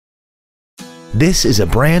This is a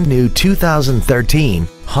brand new 2013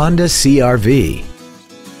 Honda CR-V.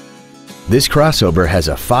 This crossover has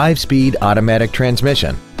a 5-speed automatic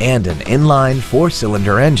transmission and an inline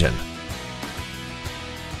 4-cylinder engine.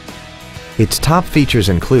 Its top features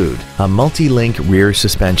include a multi-link rear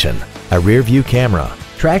suspension, a rear-view camera,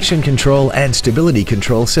 traction control and stability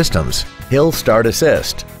control systems, hill start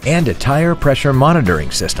assist, and a tire pressure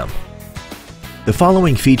monitoring system. The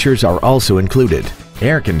following features are also included: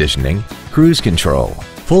 air conditioning, cruise control,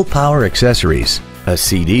 full power accessories, a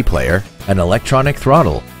CD player, an electronic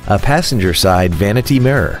throttle, a passenger side vanity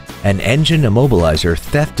mirror, an engine immobilizer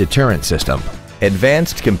theft deterrent system,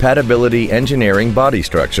 advanced compatibility engineering body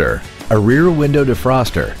structure, a rear window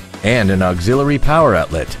defroster, and an auxiliary power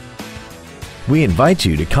outlet. We invite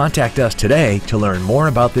you to contact us today to learn more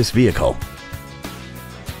about this vehicle.